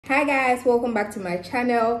Hi guys, welcome back to my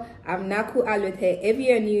channel. I'm Naku Alute. If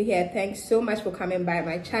you're new here, thanks so much for coming by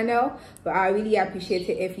my channel, but I really appreciate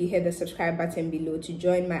it if you hit the subscribe button below to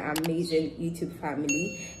join my amazing YouTube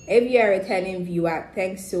family. If you're a returning viewer,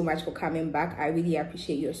 thanks so much for coming back. I really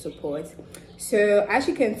appreciate your support. So as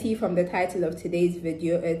you can see from the title of today's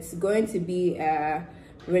video, it's going to be a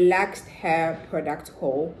relaxed hair product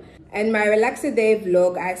haul. And my relaxed day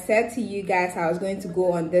vlog, I said to you guys I was going to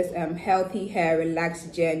go on this healthy hair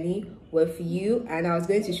relaxed journey with you, and I was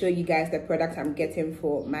going to show you guys the product I'm getting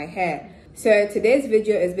for my hair. So today's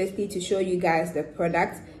video is basically to show you guys the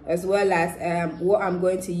product, as well as what I'm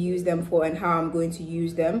going to use them for and how I'm going to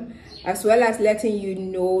use them, as well as letting you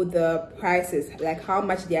know the prices, like how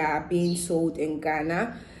much they are being sold in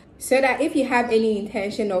Ghana, so that if you have any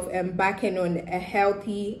intention of embarking on a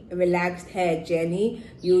healthy, relaxed hair journey,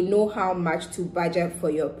 you'll know how much to budget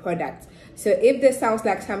for your product. So if this sounds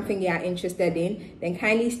like something you are interested in, then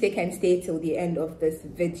kindly stick and stay till the end of this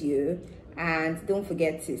video. And don't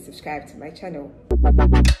forget to subscribe to my channel.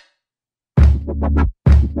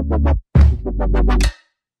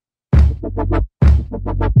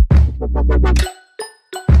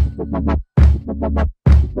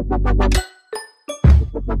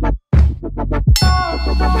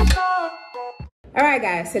 Alright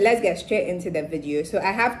guys, so let's get straight into the video. So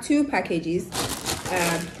I have two packages,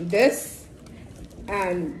 this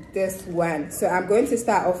and this one. So I'm going to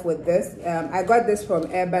start off with this. I got this from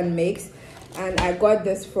Urban Mix, and I got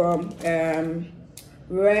this from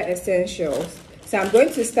Rare Essentials. So I'm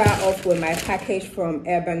going to start off with my package from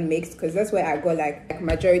Urban Mix, because that's where I got like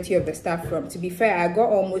majority of the stuff from. To be fair, I got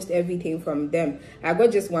almost everything from them. I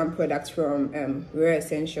got just one product from Rare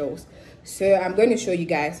Essentials. So I'm going to show you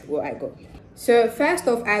guys what I got. So first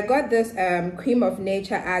off, I got this Cream of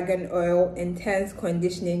Nature Argan Oil Intense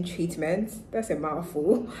Conditioning Treatment. That's a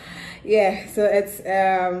mouthful. Yeah, so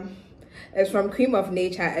it's from Cream of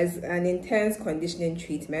Nature. As an intense conditioning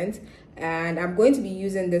treatment, and I'm going to be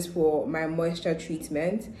using this for my moisture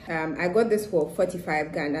treatment. I got this for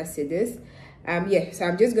 45 Ghana cedis. Yeah, so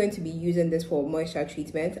I'm just going to be using this for moisture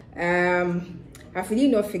treatment. I've really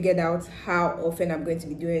not figured out how often I'm going to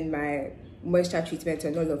be doing my moisture treatment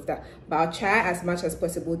and all of that, but I'll try as much as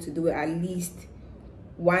possible to do it at least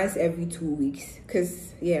once every 2 weeks,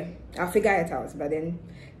 because yeah, I'll figure it out. But then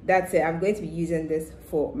that's it. I'm going to be using this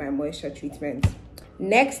for my moisture treatment.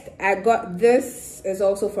 Next, I got this, is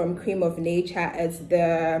also from Cream of Nature. It's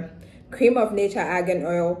the Cream of Nature Argan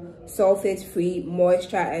Oil Sulfate Free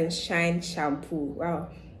Moisture and Shine Shampoo. Wow,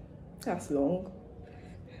 that's long.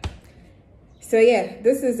 So yeah,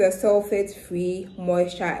 this is a sulfate free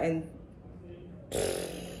moisture, and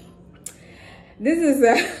this is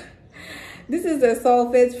a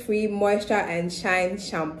sulfate free moisture and shine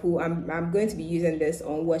shampoo. I'm going to be using this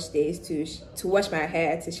on wash days to wash my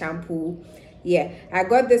hair, to shampoo. Yeah, I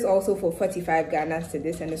got this also for 45 Ghana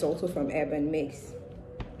cedis, and it's also from Urban Mix.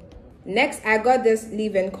 Next, I got this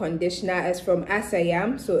leave-in conditioner. It's from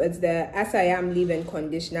Asayam, so it's the Asayam leave-in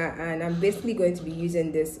conditioner, and I'm basically going to be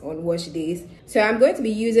using this on wash days. So I'm going to be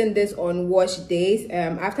using this on wash days.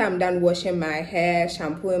 After I'm done washing my hair,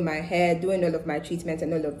 shampooing my hair, doing all of my treatment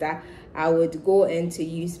and all of that, I would go in to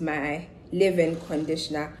use my leave-in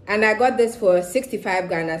conditioner, and I got this for 65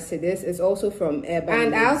 Ghana cedis. It's also from Urban.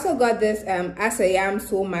 And I also got this Asayam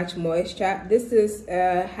So Much Moisture. This is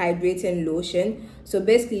a hydrating lotion. So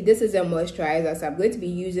basically this is a moisturizer, so I'm going to be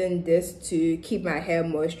using this to keep my hair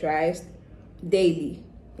moisturized daily.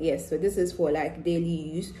 Yes, so this is for like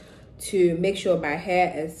daily use, to make sure my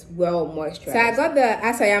hair is well moisturized. So I got the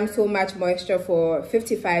Asayam So Much Moisture for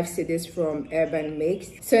 55 cedis from Urban Mix.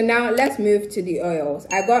 So now let's move to the oils.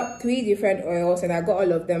 I got 3 different oils, and I got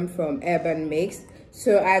all of them from Urban Mix.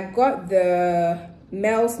 So I got the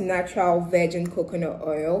Mel's Natural Virgin Coconut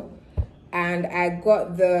Oil, and I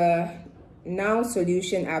got the Now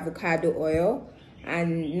Solution Avocado Oil,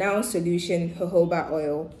 and Now Solution Jojoba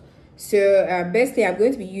Oil. So basically I'm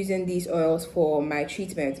going to be using these oils for my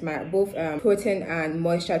treatment, my both protein and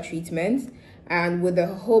moisture treatments. And with the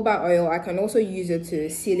jojoba oil, I can also use it to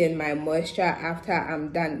seal in my moisture after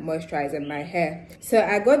I'm done moisturizing my hair. So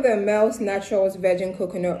I got the Mel's Naturals Virgin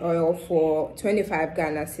Coconut Oil for 25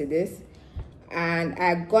 Ghana cedis, and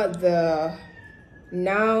I got the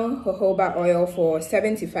Now Jojoba Oil for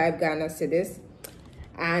 75 Ghana cedis,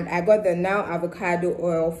 and I got the Now Avocado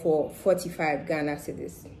Oil for 45 Ghana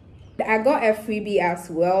cedis. I got a freebie as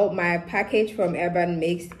well. My package from Urban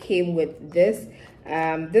Mix came with this.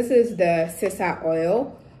 This is the Sisa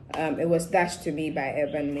oil. It was dashed to me by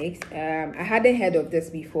Urban Mix. I hadn't heard of this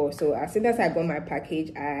before, so as soon as I got my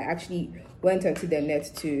package, I actually went onto the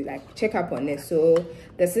net to like check up on it. So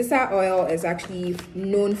the sisa oil is actually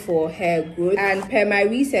known for hair growth, and per my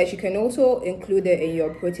research, you can also include it in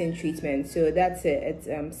your protein treatment. So that's it.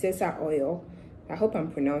 It's sisa oil. I hope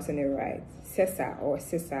I'm pronouncing it right. Sisa or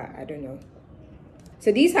sisa, I don't know.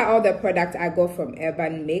 So these are all the products I got from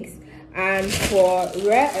Urban Mix. And for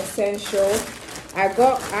Rare Essentials, I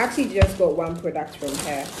actually just got one product from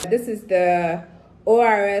her. This is the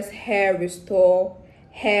ORS Hair Restore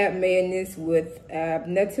Hair Mayonnaise with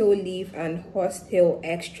nettle leaf and horsetail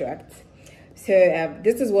extract. So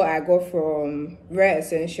this is what I got from Rare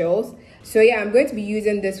Essentials. So yeah, I'm going to be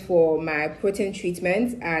using this for my protein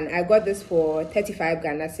treatment, and I got this for 35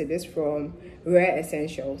 Ghana cedis from Rare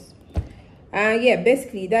Essentials. And yeah,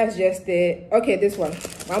 basically that's just it. Okay, this one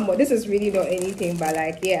more. This is really not anything, but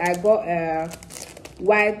like, yeah, I got a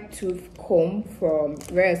white tooth comb from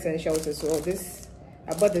Rare Essentials as well.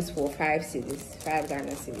 I bought this for 5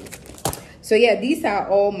 Ghana cedis. So yeah, these are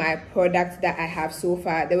all my products that I have so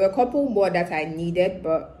far. There were a couple more that I needed,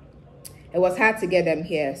 but it was hard to get them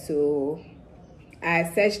here, so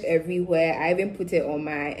I searched everywhere. I even put it on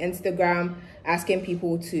my Instagram, asking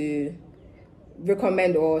people to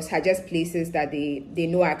recommend or suggest places that they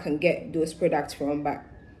know I can get those products from, but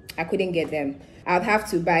I couldn't get them. I'd have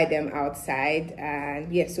to buy them outside.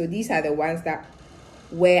 And yeah, so these are the ones that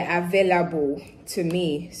were available to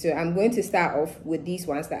me. So I'm going to start off with these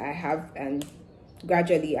ones that I have, and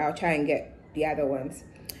gradually I'll try and get the other ones.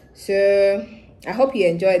 So I hope you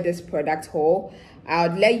enjoyed this product haul.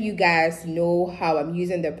 I'll let you guys know how I'm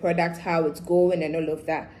using the product, how it's going and all of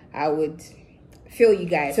that. I would fill you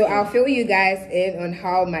guys. So I'll fill you guys in on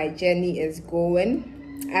how my journey is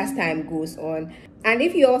going as time goes on. And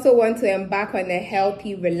if you also want to embark on a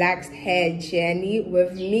healthy, relaxed hair journey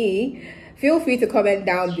with me, feel free to comment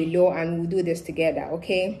down below and we'll do this together,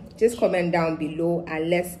 okay? Just comment down below and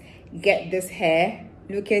let's get this hair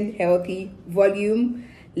looking healthy, volume,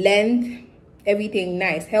 length, everything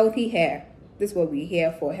nice, healthy hair. This is what we're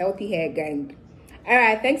here for, healthy hair gang. All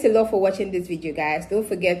right, thanks a lot for watching this video, guys. Don't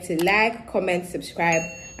forget to like, comment, subscribe,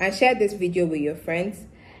 and share this video with your friends.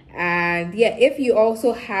 And yeah, if you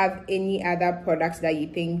also have any other products that you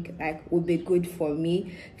think like would be good for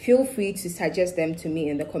me, feel free to suggest them to me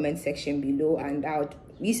in the comment section below, and I'll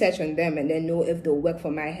research on them and then know if they'll work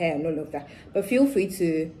for my hair and all of that. But feel free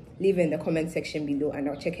to leave in the comment section below and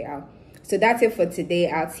I'll check it out. So that's it for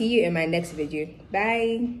today. I'll see you in my next video.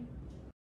 Bye.